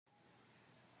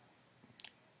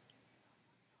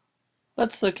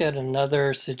Let's look at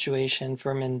another situation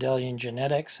for Mendelian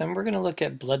genetics, and we're going to look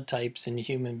at blood types in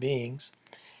human beings.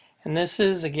 And this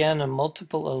is, again, a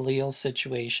multiple allele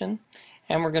situation,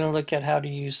 and we're going to look at how to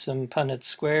use some Punnett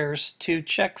squares to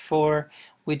check for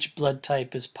which blood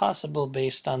type is possible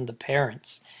based on the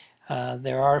parents.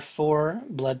 There are 4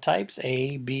 blood types,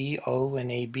 A, B, O,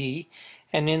 and AB,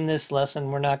 and in this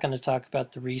lesson we're not going to talk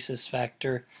about the rhesus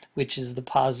factor, which is the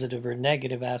positive or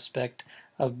negative aspect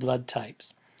of blood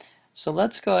types. So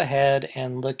let's go ahead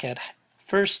and look at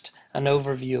first an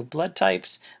overview of blood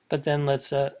types, but then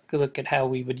let's look at how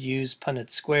we would use Punnett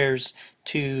squares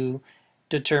to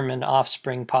determine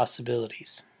offspring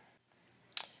possibilities.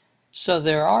 So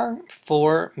there are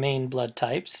 4 main blood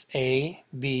types, A,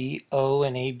 B, O,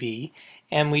 and AB,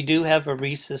 and we do have a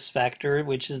rhesus factor,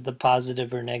 which is the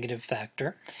positive or negative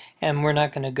factor, and we're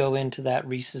not going to go into that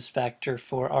rhesus factor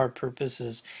for our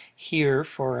purposes here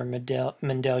for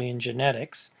Mendelian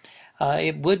genetics.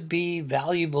 It would be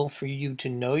valuable for you to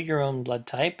know your own blood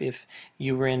type if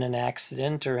you were in an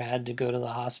accident or had to go to the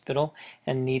hospital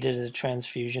and needed a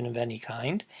transfusion of any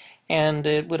kind. And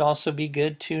it would also be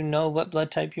good to know what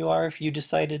blood type you are if you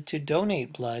decided to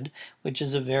donate blood, which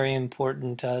is a very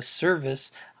important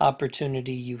service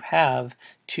opportunity you have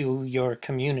to your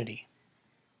community.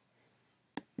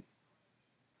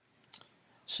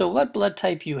 So what blood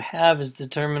type you have is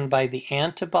determined by the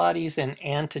antibodies and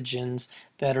antigens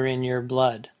that are in your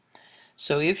blood.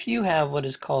 So if you have what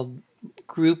is called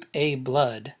group A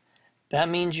blood, that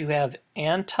means you have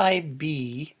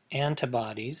anti-B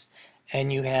antibodies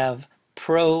and you have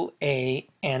pro-A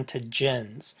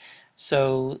antigens.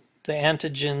 So the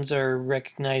antigens are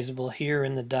recognizable here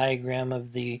in the diagram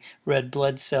of the red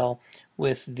blood cell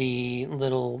with the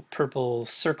little purple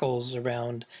circles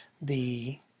around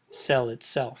the cell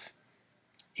itself.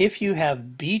 If you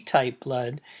have B-type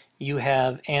blood, you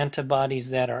have antibodies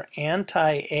that are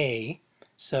anti-A,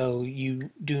 so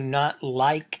you do not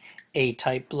like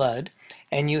A-type blood,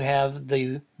 and you have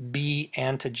the B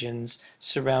antigens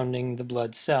surrounding the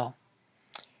blood cell.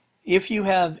 If you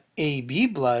have AB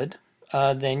blood,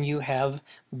 then you have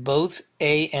both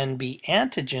A and B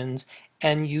antigens,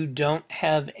 and you don't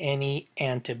have any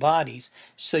antibodies,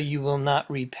 so you will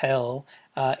not repel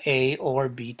A or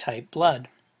B type blood.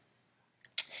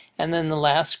 And then the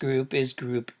last group is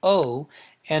group O,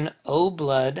 and O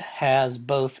blood has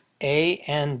both A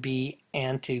and B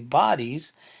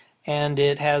antibodies, and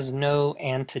it has no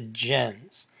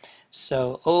antigens.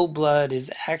 So O blood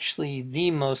is actually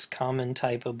the most common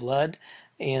type of blood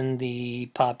in the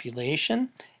population,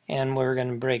 and we're going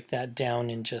to break that down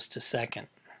in just a second.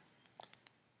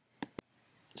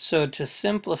 So to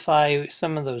simplify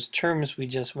some of those terms we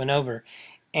just went over,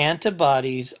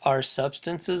 antibodies are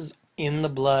substances in the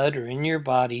blood or in your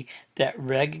body that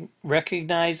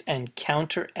recognize and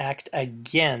counteract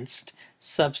against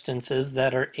substances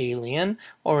that are alien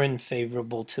or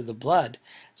unfavorable to the blood.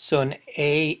 So an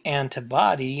A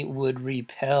antibody would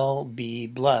repel B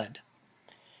blood.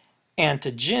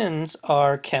 Antigens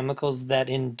are chemicals that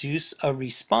induce a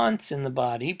response in the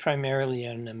body, primarily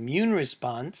an immune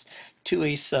response, to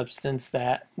a substance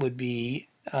that would be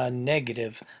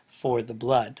negative for the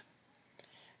blood.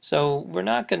 So we're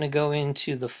not going to go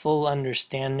into the full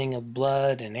understanding of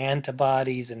blood and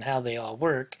antibodies and how they all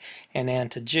work and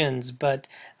antigens, but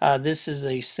this is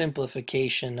a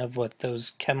simplification of what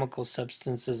those chemical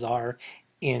substances are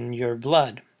in your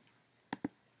blood.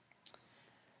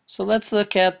 So let's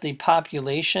look at the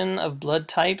population of blood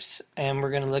types, and we're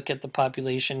going to look at the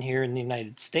population here in the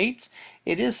United States.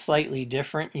 It is slightly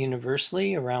different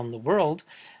universally around the world,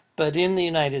 but in the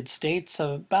United States,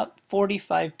 about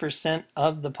 45%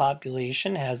 of the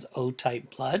population has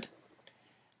O-type blood,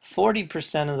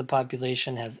 40% of the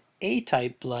population has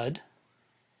A-type blood,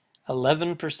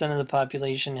 11% of the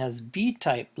population has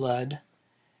B-type blood,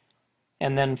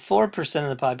 and then 4% of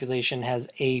the population has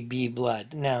AB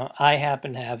blood. Now, I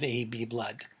happen to have AB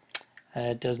blood.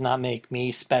 It does not make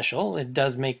me special. It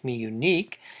does make me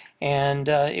unique. And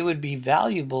it would be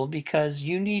valuable because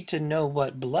you need to know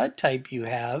what blood type you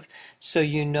have so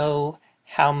you know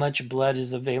how much blood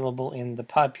is available in the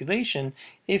population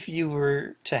if you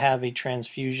were to have a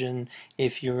transfusion,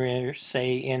 if you were,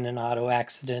 say, in an auto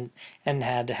accident and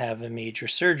had to have a major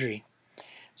surgery.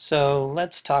 So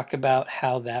let's talk about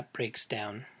how that breaks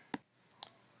down.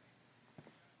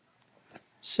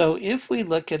 So if we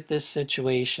look at this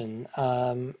situation,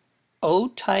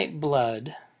 O-type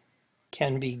blood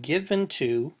can be given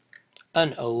to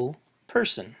an O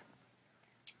person.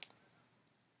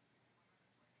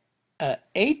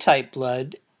 A-type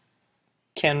blood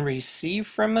can receive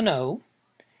from an O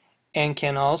and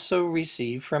can also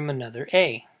receive from another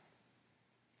A.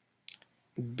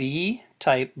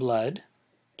 B-type blood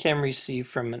can receive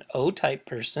from an O-type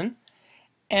person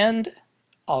and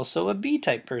also a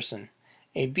B-type person.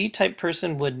 A B-type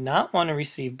person would not want to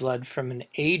receive blood from an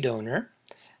A donor.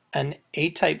 An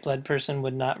A-type blood person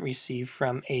would not receive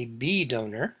from a B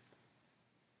donor.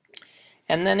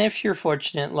 And then if you're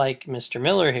fortunate like Mr.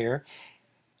 Miller here,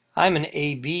 I'm an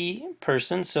AB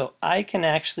person, so I can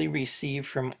actually receive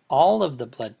from all of the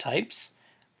blood types,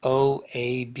 O,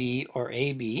 A, B, or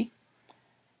AB,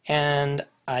 and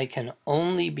I can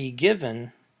only be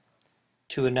given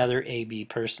to another AB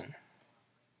person.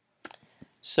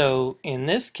 So in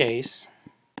this case,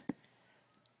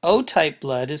 O-type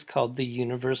blood is called the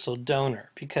universal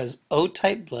donor because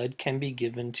O-type blood can be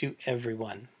given to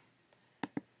everyone.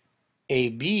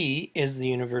 AB is the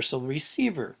universal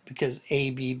receiver because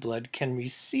AB blood can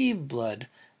receive blood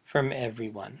from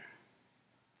everyone.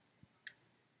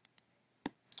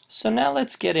 So now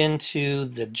let's get into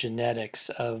the genetics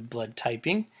of blood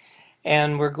typing,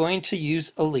 and we're going to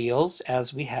use alleles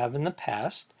as we have in the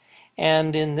past.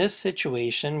 And in this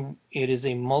situation, it is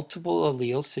a multiple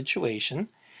allele situation,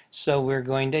 so we're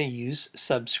going to use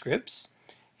subscripts.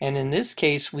 And in this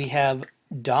case, we have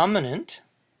dominant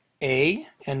A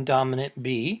and dominant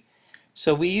B.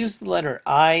 So we use the letter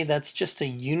I. That's just a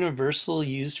universal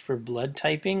used for blood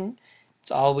typing.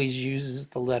 It always uses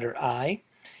the letter I.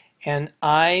 And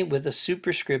I with a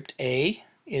superscript A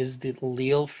is the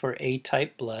allele for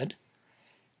A-type blood.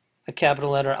 A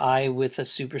capital letter I with a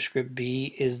superscript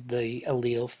B is the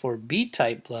allele for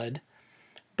B-type blood.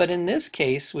 But in this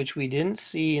case, which we didn't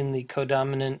see in the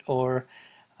codominant or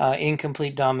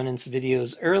incomplete dominance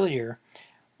videos earlier,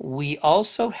 we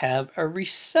also have a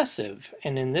recessive.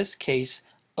 And in this case,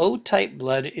 O-type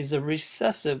blood is a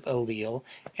recessive allele,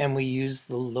 and we use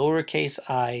the lowercase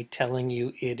I telling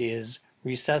you it is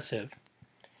recessive.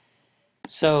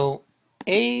 So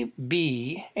A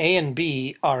and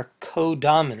B are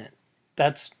codominant.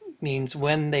 That means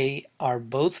when they are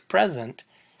both present,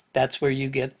 that's where you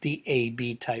get the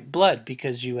AB type blood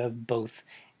because you have both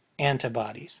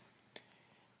antibodies.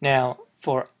 Now,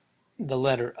 for the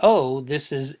letter O,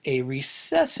 this is a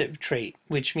recessive trait,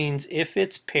 which means if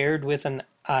it's paired with an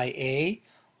IA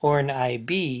or an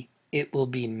IB, it will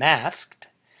be masked.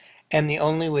 And the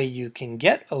only way you can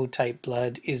get O-type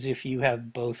blood is if you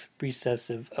have both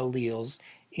recessive alleles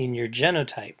in your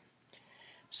genotype.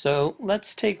 So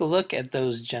let's take a look at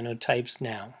those genotypes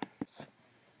now.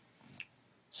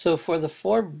 So for the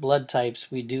 4 blood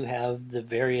types, we do have the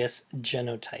various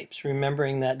genotypes.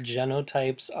 Remembering that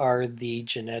genotypes are the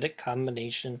genetic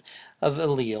combination of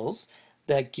alleles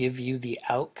that give you the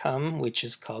outcome, which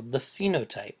is called the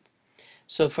phenotype.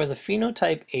 So for the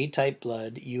phenotype A-type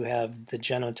blood, you have the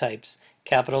genotypes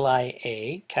capital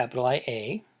IA,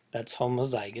 that's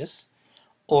homozygous,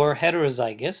 or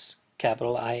heterozygous,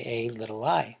 capital IA, little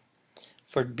I.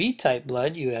 For B-type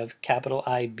blood, you have capital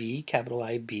IB,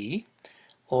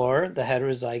 or the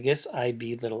heterozygous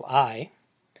IB, little I.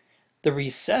 The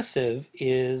recessive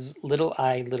is little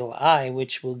I,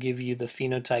 which will give you the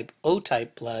phenotype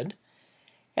O-type blood.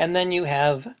 And then you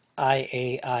have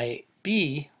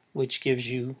IAIB, which gives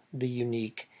you the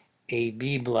unique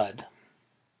AB blood.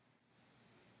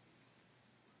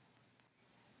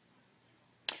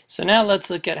 So now let's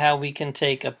look at how we can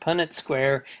take a Punnett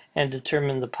square and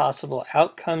determine the possible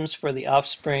outcomes for the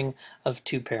offspring of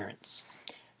 2 parents.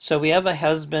 So we have a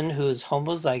husband who is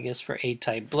homozygous for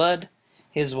A-type blood.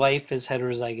 His wife is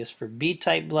heterozygous for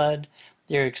B-type blood.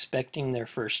 They're expecting their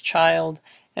first child.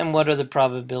 And what are the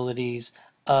probabilities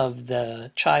of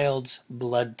the child's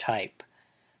blood type?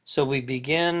 So we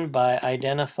begin by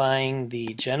identifying the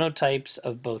genotypes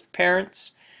of both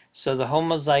parents. So the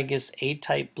homozygous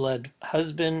A-type blood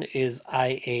husband is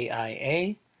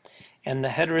IAIA, and the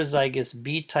heterozygous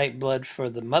B-type blood for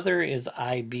the mother is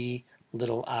IB,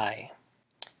 little I.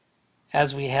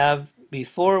 As we have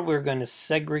before, we're going to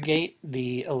segregate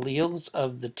the alleles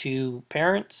of the 2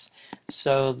 parents.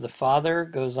 So the father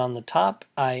goes on the top,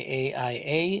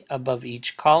 IAIA, above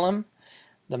each column.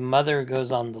 The mother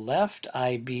goes on the left,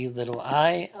 IB, little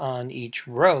I, on each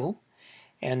row.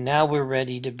 And now we're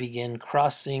ready to begin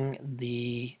crossing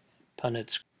the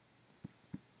Punnett Square.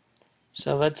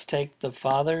 So let's take the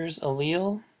father's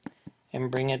allele and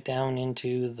bring it down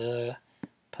into the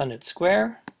Punnett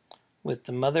Square with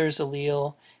the mother's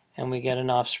allele, and we get an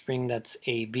offspring that's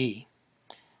AB.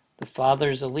 The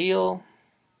father's allele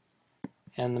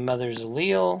and the mother's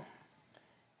allele,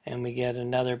 and we get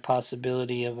another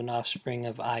possibility of an offspring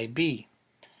of IB.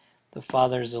 The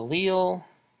father's allele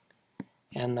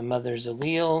and the mother's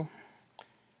allele,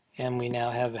 and we now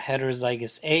have a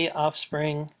heterozygous A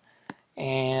offspring,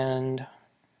 and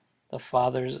the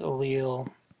father's allele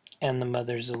and the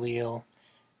mother's allele,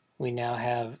 we now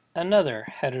have another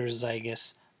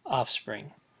heterozygous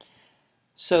offspring.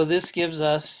 So this gives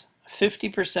us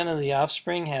 50% of the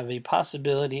offspring have a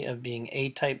possibility of being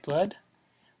A-type blood.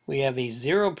 We have a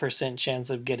 0% chance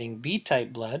of getting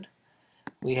B-type blood.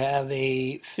 We have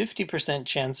a 50%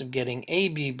 chance of getting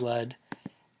AB blood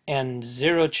and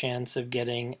 0 chance of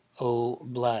getting O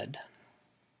blood.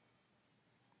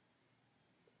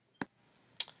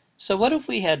 So what if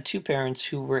we had two parents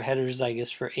who were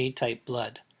heterozygous for A-type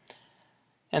blood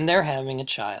and they're having a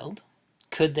child?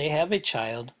 Could they have a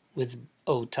child with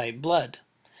O-type blood?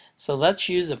 So let's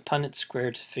use a Punnett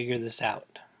square to figure this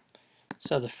out.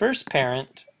 So the first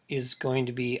parent is going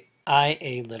to be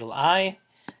IA little I.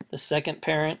 The second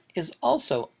parent is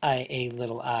also IA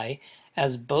little I,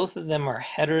 as both of them are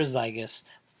heterozygous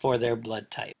for their blood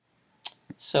type.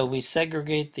 So we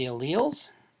segregate the alleles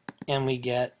and we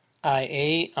get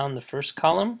IA on the first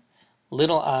column,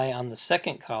 little I on the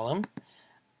second column,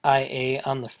 IA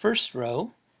on the first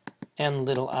row, and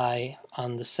little I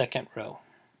on the second row.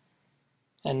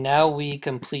 And now we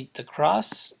complete the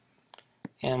cross,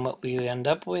 and what we end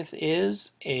up with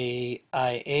is a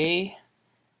IA,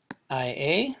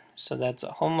 so that's a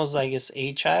homozygous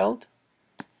A child,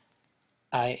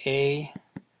 IA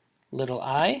little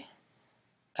I,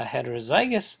 a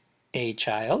heterozygous A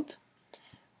child.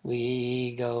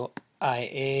 We go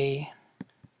IA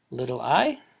little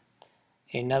I,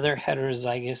 another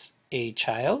heterozygous A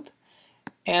child,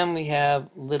 and we have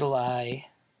little I,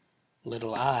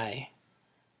 little I.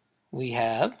 We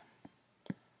have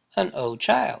an O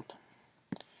child.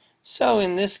 So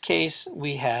in this case,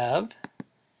 we have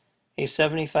a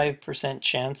 75%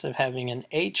 chance of having an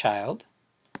A child,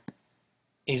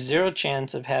 a 0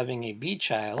 chance of having a B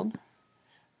child,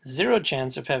 0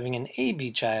 chance of having an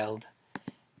AB child,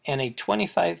 and a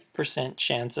 25%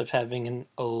 chance of having an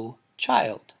O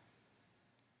child.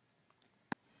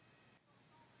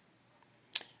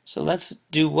 So let's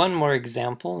do one more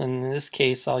example, and in this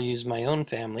case I'll use my own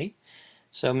family.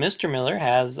 So Mr. Miller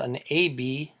has an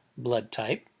AB blood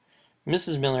type,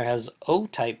 Mrs. Miller has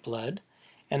O-type blood,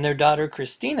 and their daughter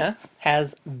Christina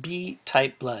has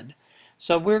B-type blood.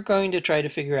 So we're going to try to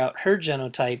figure out her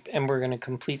genotype, and we're going to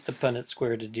complete the Punnett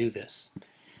square to do this.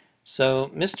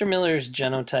 So Mr. Miller's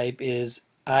genotype is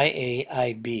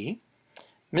IAIB.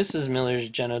 Mrs. Miller's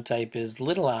genotype is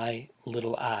little I,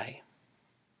 little I.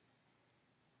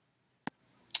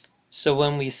 So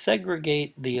when we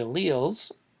segregate the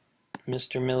alleles,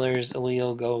 Mr. Miller's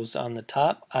allele goes on the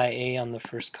top, IA on the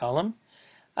first column,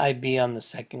 IB on the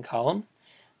second column.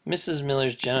 Mrs.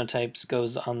 Miller's genotypes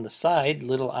goes on the side,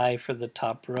 little I for the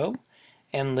top row,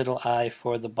 and little I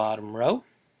for the bottom row.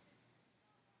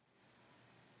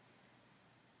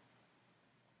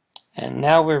 And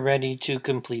now we're ready to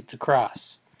complete the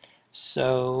cross.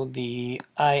 So the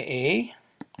IA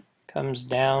comes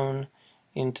down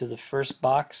into the first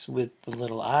box with the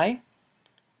little I.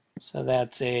 So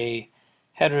that's a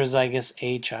heterozygous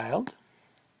A child.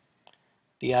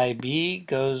 The IB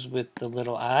goes with the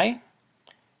little I,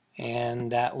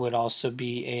 and that would also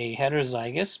be a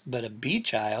heterozygous but a B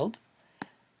child.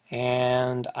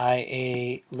 And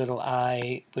IA little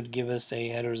I would give us a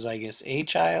heterozygous A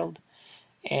child,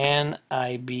 and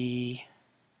IB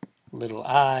little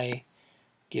I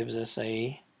gives us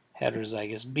a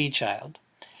heterozygous B child.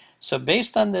 So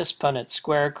based on this Punnett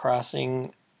square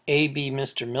crossing AB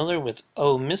Mr. Miller with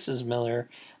O Mrs. Miller,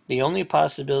 the only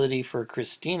possibility for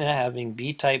Christina having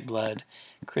B-type blood,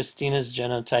 Christina's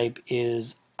genotype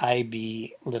is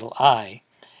IB little I.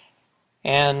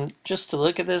 And just to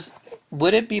look at this,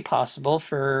 would it be possible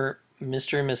for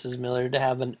Mr. and Mrs. Miller to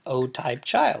have an O-type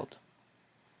child?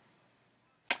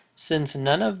 Since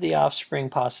none of the offspring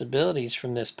possibilities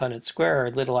from this Punnett square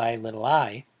are little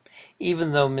I,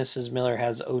 even though Mrs. Miller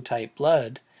has O-type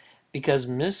blood, because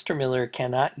Mr. Miller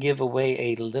cannot give away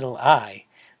a little I,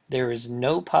 there is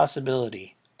no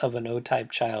possibility of an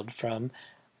O-type child from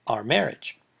our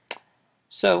marriage.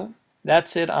 So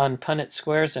that's it on Punnett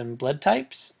squares and blood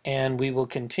types, and we will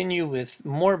continue with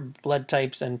more blood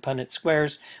types and Punnett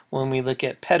squares when we look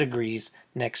at pedigrees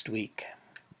next week.